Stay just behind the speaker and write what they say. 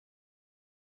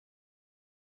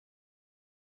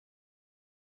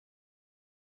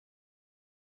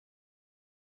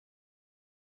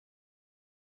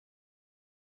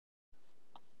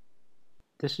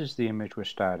this is the image we're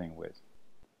starting with.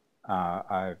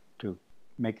 To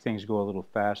make things go a little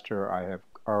faster, I have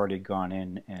already gone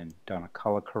in and done a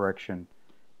color correction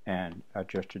and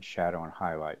adjusted shadow and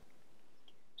highlight.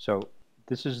 So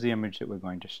this is the image that we're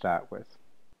going to start with.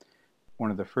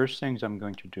 One of the first things I'm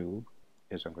going to do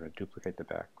is I'm going to duplicate the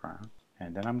background,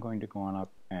 and then I'm going to go on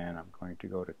up and I'm going to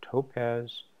go to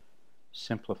Topaz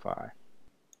Simplify.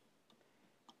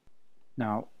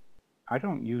 Now, I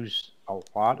don't use a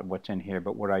lot of what's in here,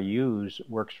 but what I use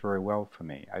works very well for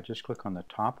me. I just click on the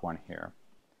top one here.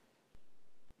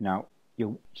 Now,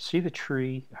 you'll see the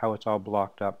tree, how it's all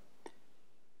blocked up.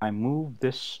 I move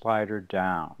this slider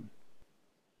down.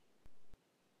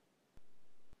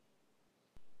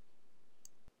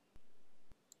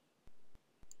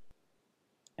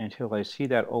 Until I see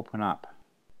that open up.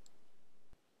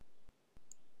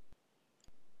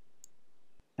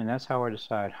 And that's how I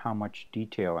decide how much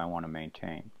detail I want to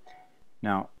maintain.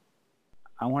 Now,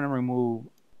 I want to remove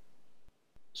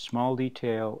small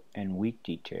detail and weak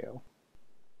detail,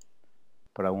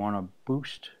 but I want to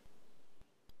boost,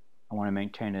 I want to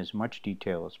maintain as much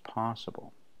detail as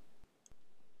possible.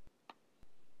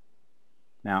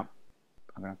 Now,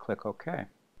 I'm going to click OK,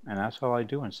 and that's all I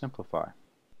do in Simplify.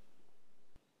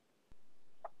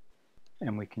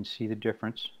 And we can see the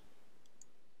difference.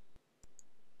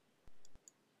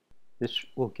 This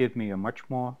will give me a much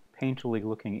more painterly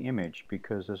looking image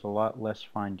because there's a lot less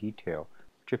fine detail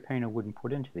which a painter wouldn't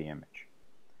put into the image.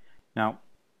 Now,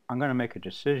 I'm going to make a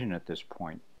decision at this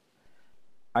point.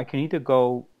 I can either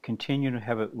continue to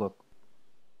have it look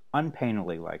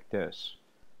unpainterly like this,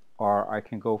 or I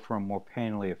can go for a more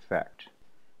painterly effect.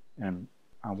 And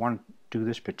I want to do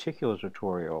this particular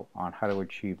tutorial on how to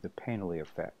achieve the painterly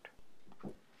effect.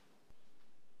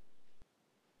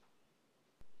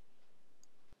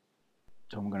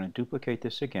 So I'm going to duplicate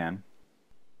this again,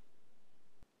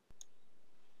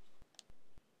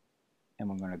 and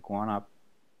we're going to go on up,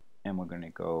 and we're going to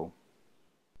go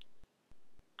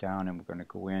down, and we're going to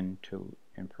go into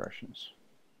impressions.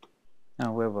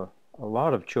 Now we have a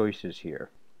lot of choices here,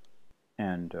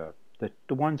 and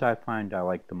the ones I find I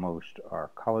like the most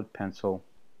are colored pencil,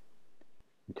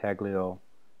 intaglio,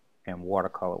 and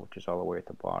watercolor, which is all the way at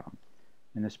the bottom.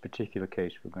 In this particular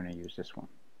case, we're going to use this one.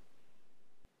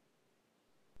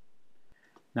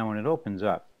 Now when it opens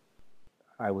up,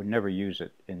 I would never use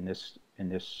it in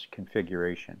this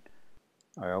configuration.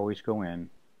 I always go in,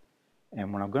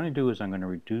 and what I'm going to do is I'm going to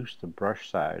reduce the brush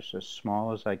size as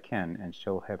small as I can and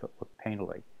still have it look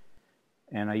painterly.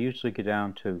 And I usually get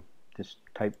down to this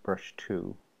type brush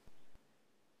 2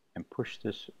 and push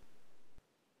this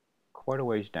quite a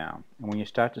ways down. And when you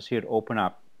start to see it open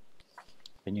up,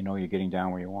 then you know you're getting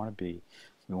down where you want to be.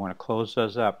 We want to close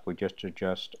those up. We just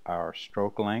adjust our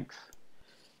stroke length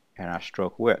and our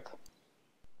stroke width.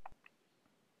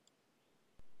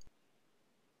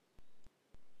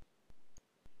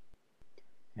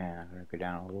 And I'm going to go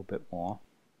down a little bit more.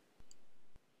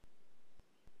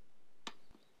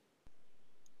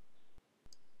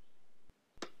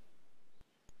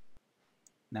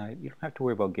 Now you don't have to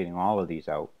worry about getting all of these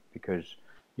out because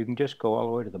you can just go all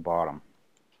the way to the bottom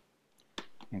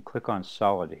and click on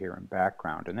solid here in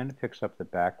background, and then it picks up the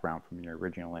background from your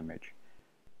original image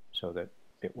so that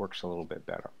it works a little bit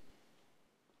better.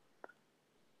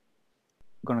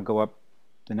 I'm going to go up.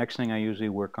 The next thing I usually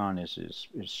work on is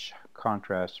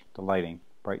contrast, the lighting,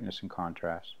 brightness and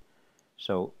contrast.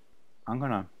 So I'm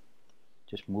going to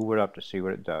just move it up to see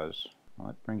what it does. Well,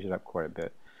 it brings it up quite a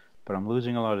bit, but I'm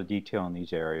losing a lot of detail in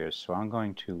these areas, so I'm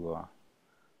going to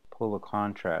pull the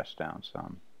contrast down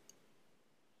some,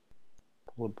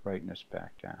 pull the brightness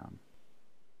back down.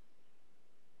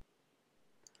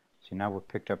 See, now we've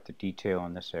picked up the detail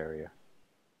in this area.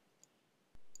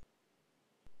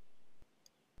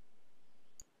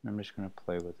 I'm just going to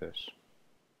play with this.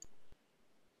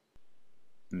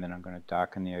 And then I'm going to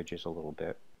darken the edges a little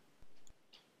bit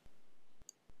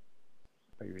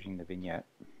by using the vignette.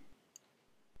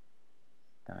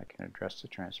 Then I can address the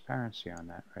transparency on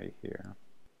that right here.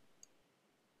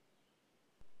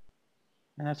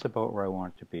 And that's about where I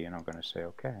want it to be, and I'm going to say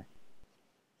OK.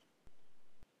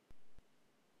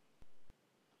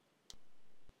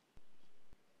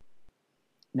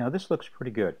 Now this looks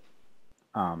pretty good,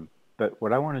 but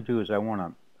what I want to do is I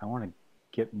want to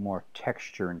get more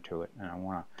texture into it, and I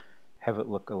want to have it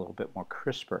look a little bit more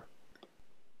crisper.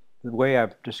 The way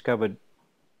I've discovered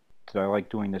that I like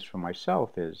doing this for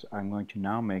myself is I'm going to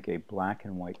now make a black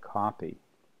and white copy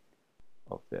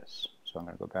of this. So I'm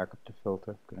going to go back up to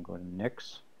Filter, I'm going to go to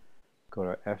Nix, go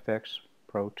to Efex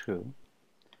Pro 2.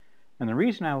 And the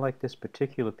reason I like this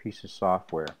particular piece of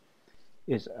software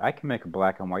is I can make a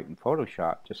black and white in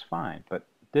Photoshop just fine, but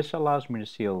this allows me to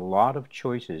see a lot of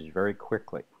choices very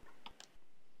quickly.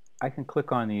 I can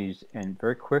click on these and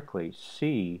very quickly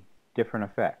see different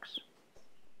effects.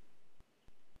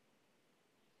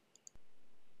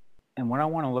 And what I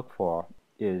want to look for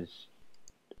is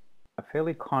a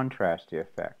fairly contrasty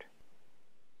effect.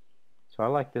 So I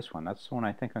like this one. That's the one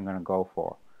I think I'm going to go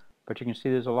for. But you can see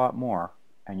there's a lot more,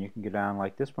 and you can get down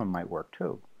like this one might work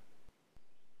too.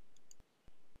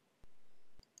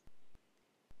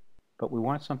 But we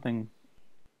want something,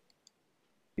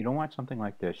 you don't want something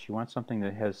like this. You want something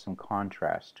that has some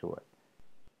contrast to it.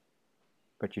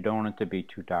 But you don't want it to be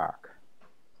too dark.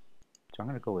 So I'm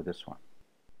going to go with this one.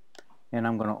 And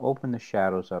I'm going to open the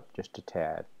shadows up just a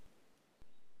tad.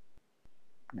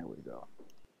 There we go.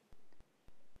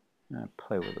 And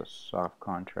play with a soft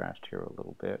contrast here a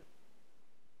little bit.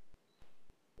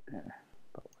 Yeah,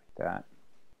 about like that.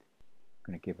 I'm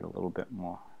going to give it a little bit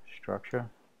more structure.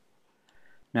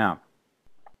 Now,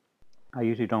 I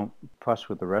usually don't fuss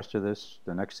with the rest of this.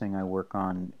 The next thing I work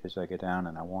on is I get down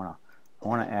and I want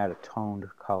to add a toned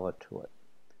color to it.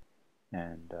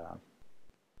 And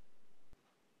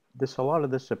a lot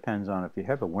of this depends on if you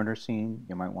have a winter scene,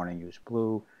 you might want to use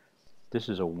blue. This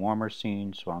is a warmer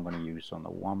scene, so I'm going to use on the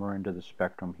warmer end of the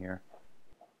spectrum here.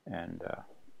 And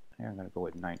here I'm going to go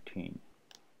with 19.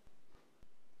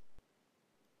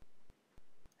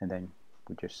 And then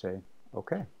we just say,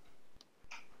 OK.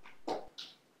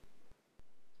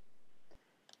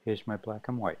 Here's my black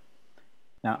and white.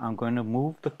 Now I'm going to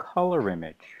move the color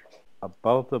image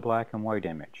above the black and white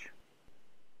image.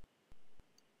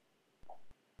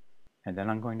 And then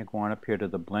I'm going to go on up here to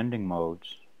the blending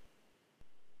modes,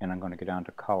 and I'm going to go down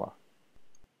to color.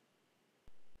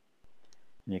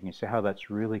 And you can see how that's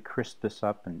really crisped this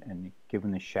up and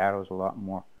given the shadows a lot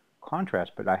more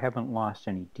contrast, but I haven't lost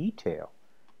any detail.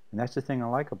 And that's the thing I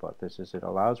like about this, is it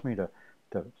allows me to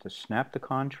snap the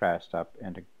contrast up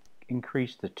and to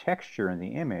increase the texture in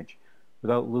the image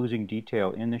without losing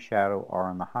detail in the shadow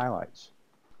or in the highlights.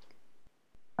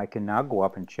 I can now go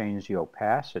up and change the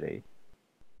opacity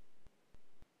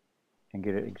and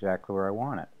get it exactly where I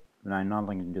want it. And I not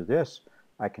only can do this,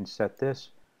 I can set this,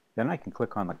 then I can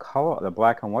click on the color, the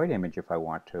black and white image if I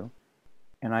want to,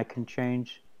 and I can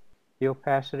change the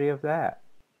opacity of that.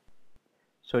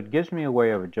 So it gives me a way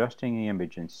of adjusting the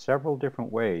image in several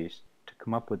different ways to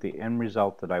come up with the end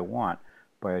result that I want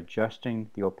by adjusting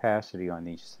the opacity on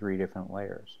these 3 different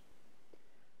layers.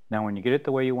 Now when you get it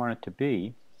the way you want it to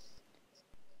be,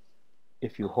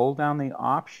 if you hold down the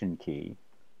Option key,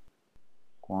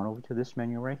 go on over to this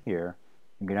menu right here,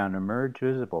 and go down to Merge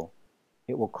Visible,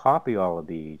 it will copy all of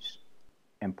these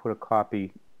and put a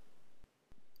copy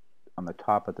on the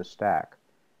top of the stack.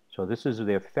 So this is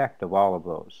the effect of all of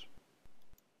those.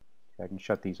 I can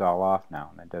shut these all off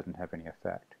now, and it doesn't have any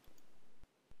effect.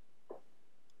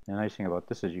 The nice thing about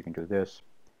this is you can do this,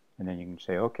 and then you can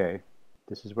say, okay,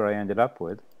 this is what I ended up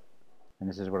with, and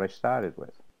this is what I started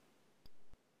with.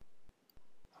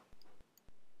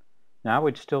 Now I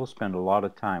would still spend a lot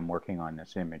of time working on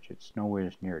this image. It's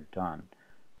nowhere near done,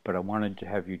 but I wanted to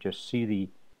have you just see the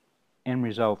end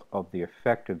result of the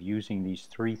effect of using these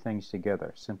 3 things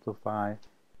together: Simplify,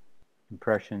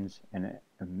 Impressions, and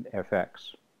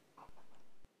Efex.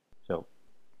 So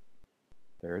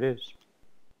there it is.